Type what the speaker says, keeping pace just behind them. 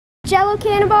Jello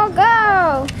Cannonball,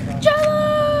 go!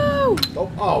 Jello!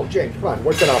 Oh, James, come on,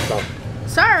 work it off now.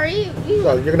 Sorry.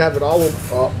 So you're gonna have it all.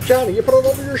 Johnny, you put it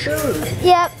over your shirt.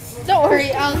 Yep. Don't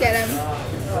worry, I'll get him.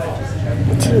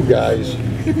 You guys.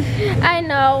 I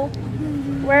know.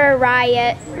 We're a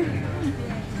riot.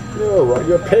 You're right.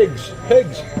 You're pigs.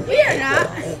 Pigs. We are not.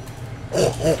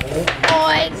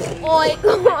 Oink, oink,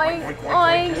 oink,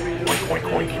 oink. Oink,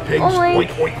 oink, pigs. Oink. Oink,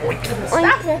 oink, oink.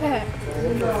 Stop it.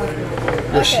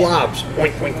 You're slobs.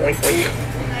 Oink, oink, oink,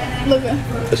 oink. Look.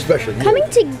 Especially you. Coming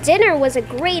to dinner was a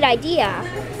great idea.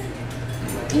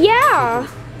 Yeah.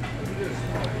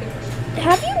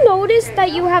 Have you noticed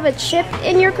that you have a chip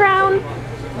in your crown?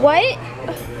 What?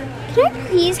 Can I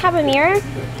please have a mirror?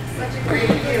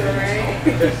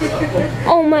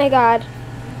 Oh my god.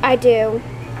 I do.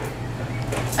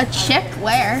 A chip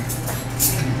where?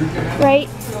 Right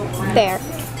there.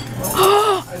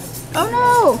 Oh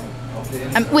no!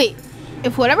 Wait,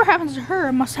 if whatever happens to her,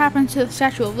 it must happen to the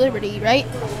Statue of Liberty, right?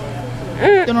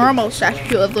 The normal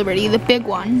Statue of Liberty, the big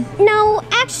one. No,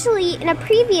 actually, in a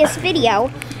previous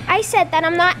video, I said that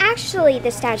I'm not actually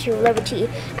the Statue of Liberty.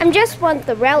 I'm just one of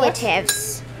the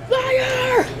relatives.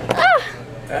 Liar!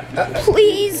 Ah,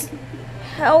 please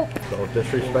help. Don't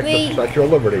disrespect Wait. the Statue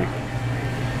of Liberty.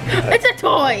 It's a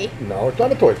toy! No, it's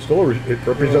not a toy. It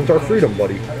represents our freedom,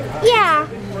 buddy. Yeah.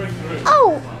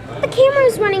 Oh, the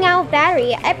camera's running out of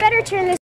battery. I better turn this